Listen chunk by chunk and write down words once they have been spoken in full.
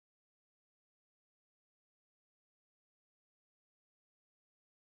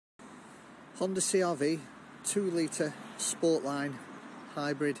Honda CR-V 2 litre Sportline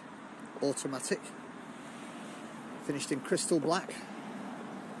hybrid automatic, finished in crystal black,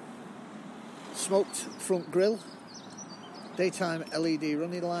 smoked front grille, daytime LED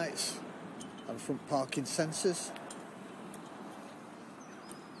running lights and front parking sensors,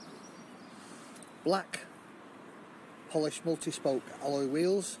 black polished multi-spoke alloy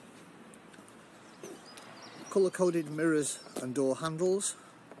wheels, colour-coded mirrors and door handles,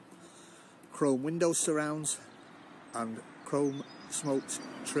 chrome window surrounds and chrome smoked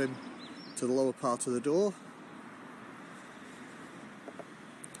trim to the lower part of the door,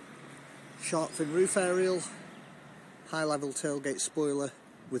 shark fin roof aerial, high level tailgate spoiler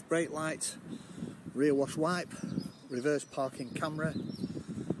with brake light, rear wash wipe, reverse parking camera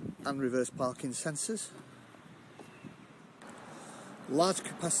and reverse parking sensors, large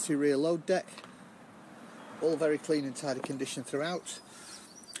capacity rear load deck, all very clean and tidy condition throughout,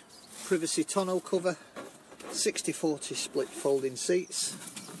 privacy tonneau cover, 60/40 split folding seats,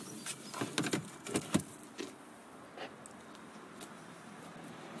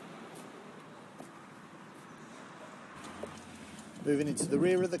 moving into the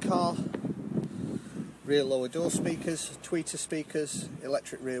rear of the car, rear lower door speakers, tweeter speakers,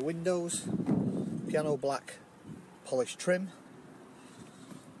 electric rear windows, piano black polished trim,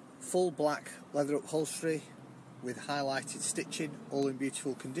 full black leather upholstery with highlighted stitching, all in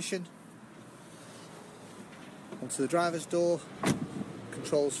beautiful condition. Onto the driver's door,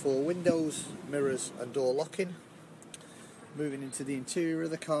 controls for windows, mirrors and door locking. Moving into the interior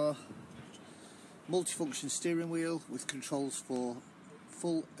of the car, multifunction steering wheel with controls for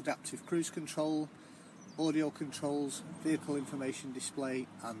full adaptive cruise control, audio controls, vehicle information display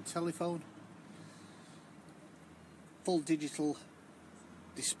and telephone, full digital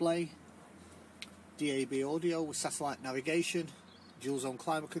display, DAB audio with satellite navigation, dual zone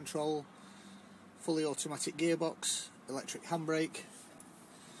climate control, fully automatic gearbox, electric handbrake.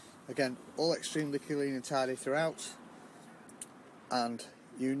 Again, all extremely clean and tidy throughout, and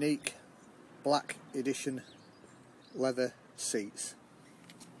unique black edition leather seats.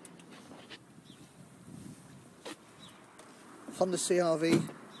 Honda CR-V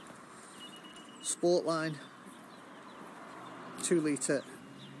Sportline 2 litre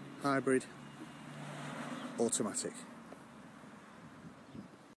hybrid automatic.